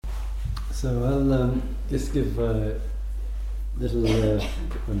So I'll just give a little,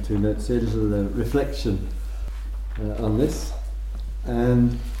 reflection on this.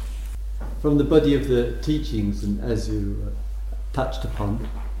 And from the body of the teachings, and as you touched upon,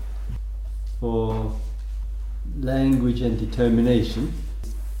 for language and determination,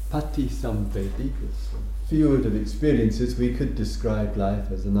 Patisambhedi, this field of experiences, we could describe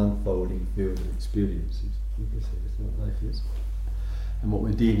life as an unfolding field of experiences. You could say that's what life is, and what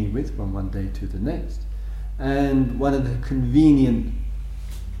we're dealing with from one day to the next. And one of the convenient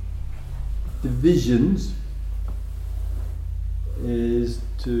divisions is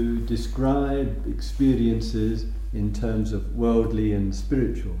to describe experiences in terms of worldly and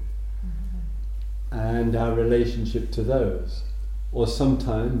spiritual, and our relationship to those. Or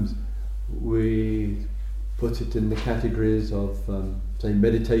sometimes we put it in the categories of, say,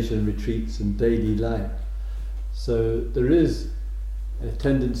 meditation retreats and daily life. So there is a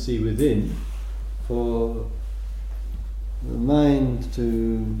tendency within for the mind to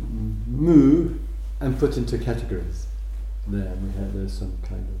move and put into categories. There we have, there's some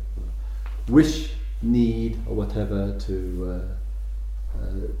kind of wish, need, or whatever to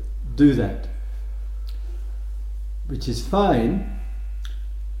do that, which is fine,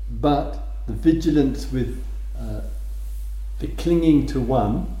 but the vigilance with the clinging to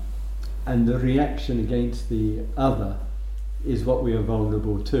one and the reaction against the other is what we are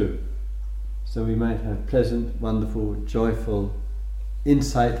vulnerable to. So we might have pleasant, wonderful, joyful,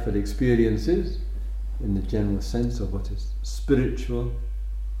 insightful experiences in the general sense of what is spiritual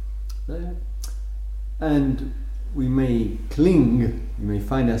there, and we may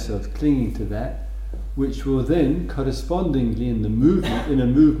find ourselves clinging to that, which will then correspondingly in a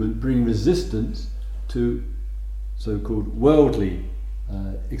movement bring resistance to so-called worldly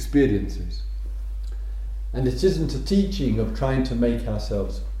experiences. And it isn't a teaching of trying to make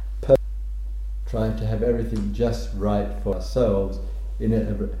ourselves perfect, trying to have everything just right for ourselves in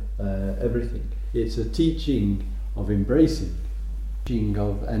everything. It's a teaching of embracing, teaching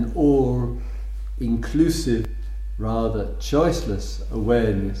of an all-inclusive, rather choiceless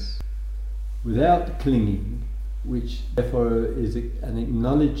awareness without clinging, which therefore is an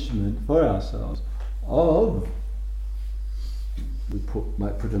acknowledgement for ourselves of,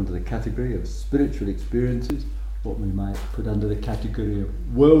 might put under the category of spiritual experiences, what we might put under the category of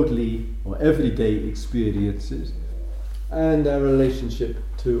worldly or everyday experiences, and our relationship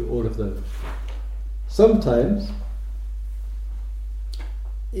to all of those. Sometimes,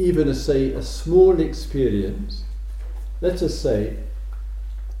 even a small experience, let us say,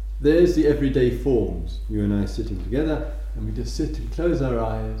 there's the everyday forms, you and I sitting together, and we just sit and close our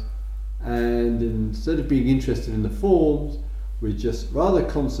eyes, and instead of being interested in the forms, we're just rather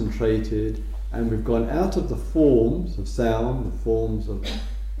concentrated, and we've gone out of the forms of sound, the forms of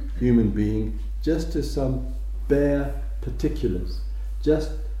human being, just to some bare particulars,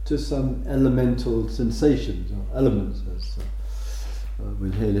 just to some elemental sensations or elements, as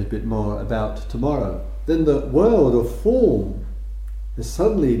we'll hear a little bit more about tomorrow. Then the world of form has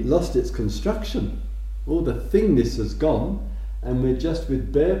suddenly lost its construction. All the thingness has gone, and we're just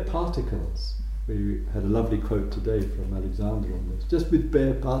with bare particles. We had a lovely quote today from Alexander on this, just with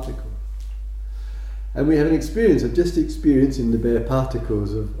bare particles. And we have an experience of just experiencing the bare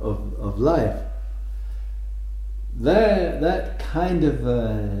particles of life. That kind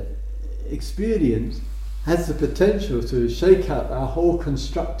of experience has the potential to shake up our whole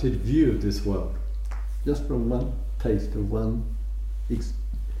constructed view of this world, just from one taste of one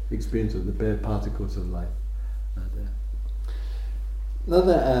experience of the bare particles of life.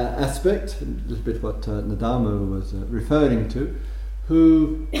 Another aspect, a little bit what Nadama was referring to,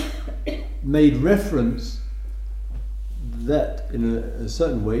 who made reference that in a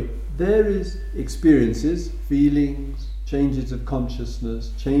certain way there is experiences, feelings, changes of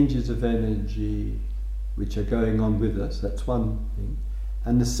consciousness, changes of energy which are going on with us. That's one thing.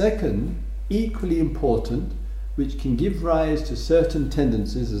 And the second, equally important, which can give rise to certain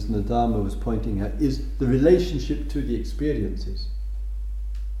tendencies, as Nadama was pointing out, is the relationship to the experiences.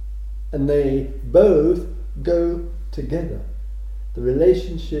 And they both go together. The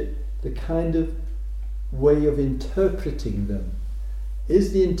relationship, the kind of way of interpreting them.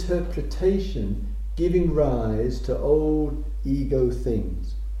 Is the interpretation giving rise to old ego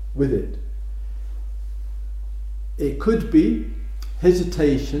things with it? It could be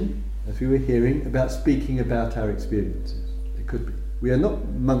hesitation, as we were hearing, about speaking about our experiences. It could be. We are not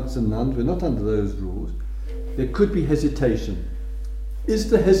monks and nuns, we're not under those rules. There could be hesitation.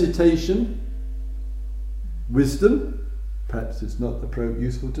 Is the hesitation wisdom? Perhaps it's not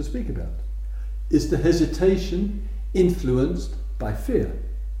useful to speak about. Is the hesitation influenced by fear?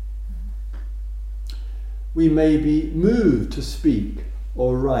 we may be moved to speak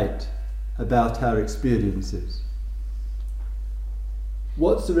or write about our experiences.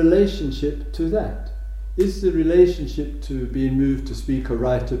 What's the relationship to that? Is the relationship to being moved to speak or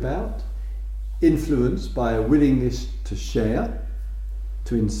write about influenced by a willingness to share,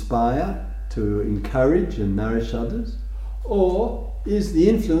 to inspire, to encourage and nourish others? Or is the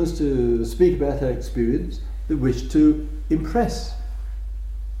influence to speak about our experience the wish to impress?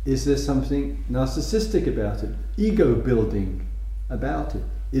 Is there something narcissistic about it, ego building about it?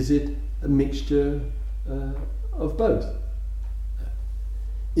 Is it a mixture of both?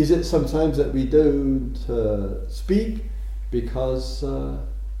 Is it sometimes that we don't speak because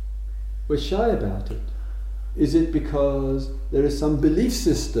we're shy about it? Is it because there is some belief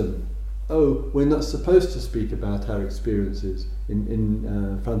system? Oh, we're not supposed to speak about our experiences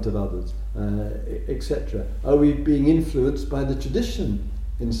in front of others, etc. Are we being influenced by the tradition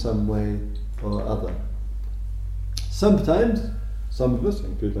in some way or other? Sometimes, some of us, I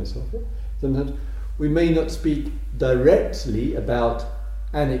include myself here, sometimes we may not speak directly about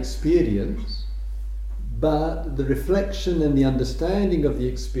an experience, but the reflection and the understanding of the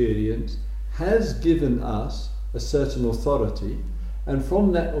experience has given us a certain authority, and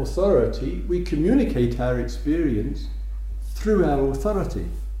from that authority we communicate our experience through our authority.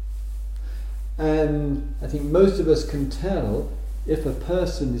 And I think most of us can tell if a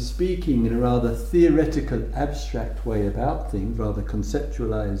person is speaking in a rather theoretical, abstract way about things, rather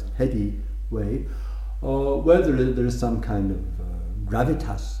conceptualized, heady way, or whether there is some kind of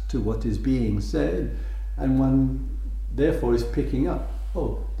gravitas to what is being said, and one therefore is picking up,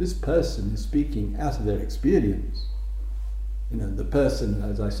 oh, this person is speaking out of their experience. You know, the person,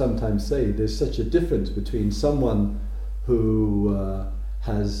 as I sometimes say, there's such a difference between someone who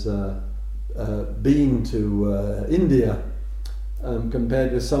has been to India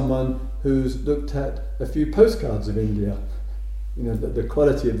compared with someone who's looked at a few postcards of India. You know, the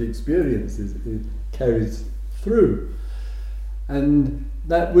quality of the experience is carries through. And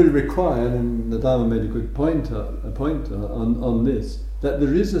that will require, and the Dharma made a good point on this, that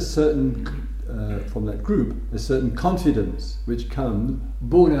there is a certain, from that group, a certain confidence which comes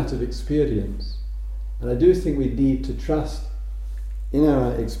born out of experience. And I do think we need to trust in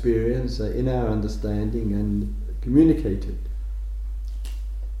our experience, in our understanding, and communicate it.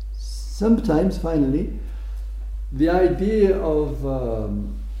 Sometimes, finally, the idea of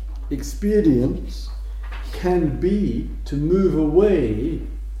experience can be to move away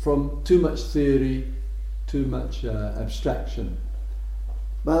from too much theory, too much abstraction.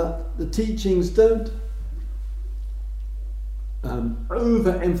 But the teachings don't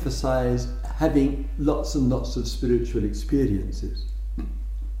overemphasize having lots and lots of spiritual experiences.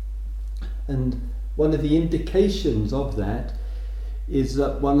 And one of the indications of that is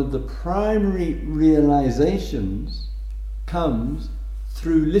that one of the primary realizations comes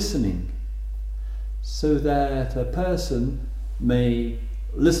through listening. So that a person may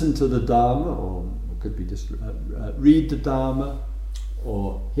listen to the Dharma, or it could be just read the Dharma,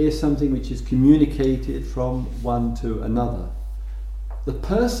 or hear something which is communicated from one to another. The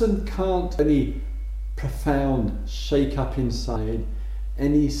person can't any profound shake up inside,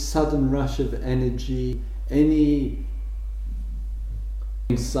 any sudden rush of energy, any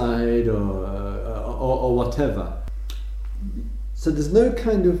inside or whatever. So there's no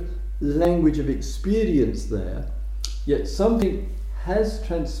kind of language of experience there, yet something has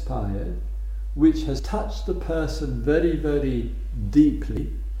transpired which has touched the person very, very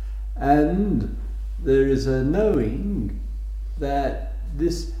deeply, and there is a knowing that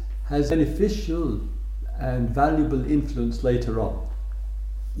this has beneficial and valuable influence later on.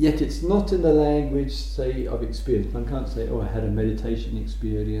 Yet it's not in the language, say, of experience. One can't say, oh, I had a meditation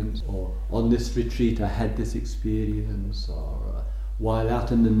experience, or on this retreat I had this experience, or while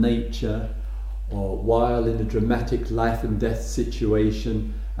out in the nature, or while in a dramatic life and death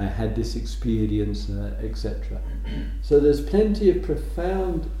situation, I had this experience, etc. So there's plenty of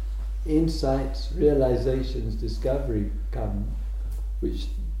profound insights, realizations, discovery come, which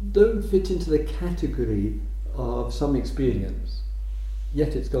don't fit into the category of some experience,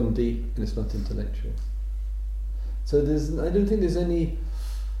 yet it's gone deep and it's not intellectual. So I don't think there's any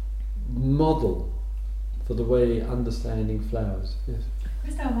model for the way understanding flowers. Yes.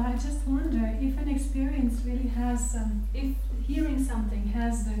 Gustav, I just wonder if an experience really has, if hearing something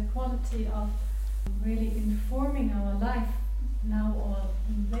has the quality of really informing our life now or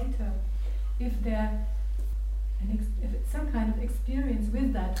later, if it's some kind of experience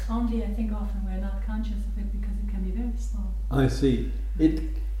with that, only I think often we're not conscious of it because it can be very small. I see.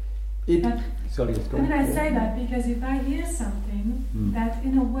 Sorry, it's gone. I say that because if I hear something that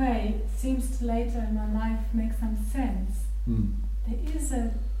in a way seems to later in my life make some sense, there is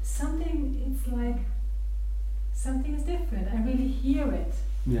something, it's like something is different. I really hear it.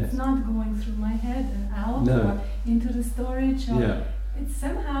 Yes. It's not going through my head and out No. or into the storage. Or Yeah. It's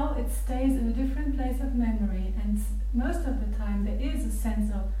somehow it stays in a different place of memory, and most of the time there is a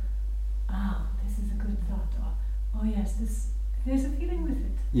sense of, this is a good thought, or oh yes, there's a feeling with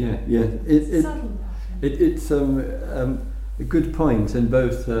it. Yeah, yeah. It's subtle. It's a good point, and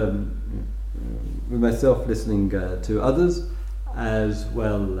both with myself listening to others, as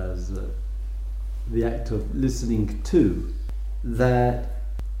well as the act of listening to, that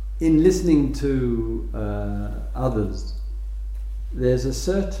in listening to others, there's a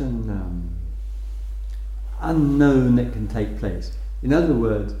certain unknown that can take place. In other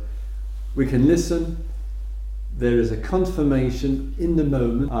words, we can listen, there is a confirmation in the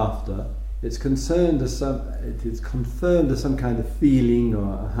moment after, it is confirmed as some kind of feeling,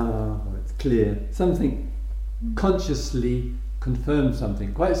 or it's clear, something consciously confirms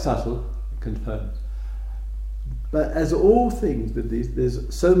something, quite subtle, confirms. But as all things with these,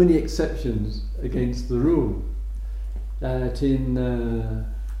 there's so many exceptions against the rule, that in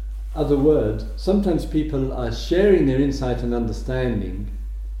other words, sometimes people are sharing their insight and understanding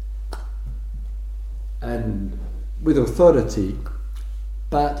and with authority,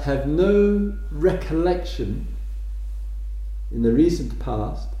 but have no recollection in the recent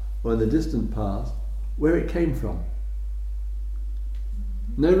past or in the distant past where it came from.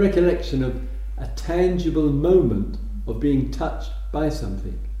 No recollection of a tangible moment of being touched by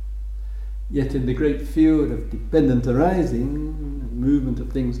something. Yet in the great field of dependent arising, movement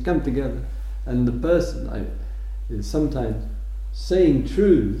of things come together, and the person is sometimes saying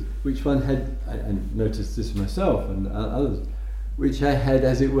truths which one had, I noticed this myself and others, which I had,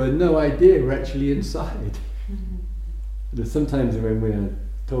 as it were, no idea were actually inside. Sometimes when we are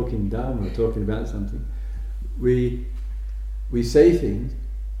talking Dharma or talking about something, we say things,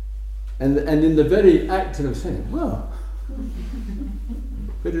 and in the very act of saying, well,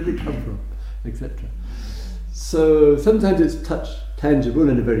 where did it come from, etc. So sometimes it's tangible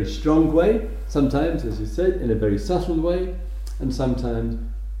in a very strong way, sometimes, as you said, in a very subtle way, and sometimes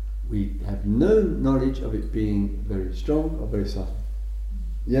we have no knowledge of it being very strong or very subtle.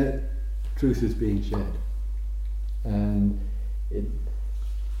 Yet truth is being shared, and it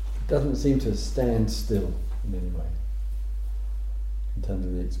doesn't seem to stand still in any way in terms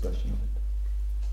of the expression of it.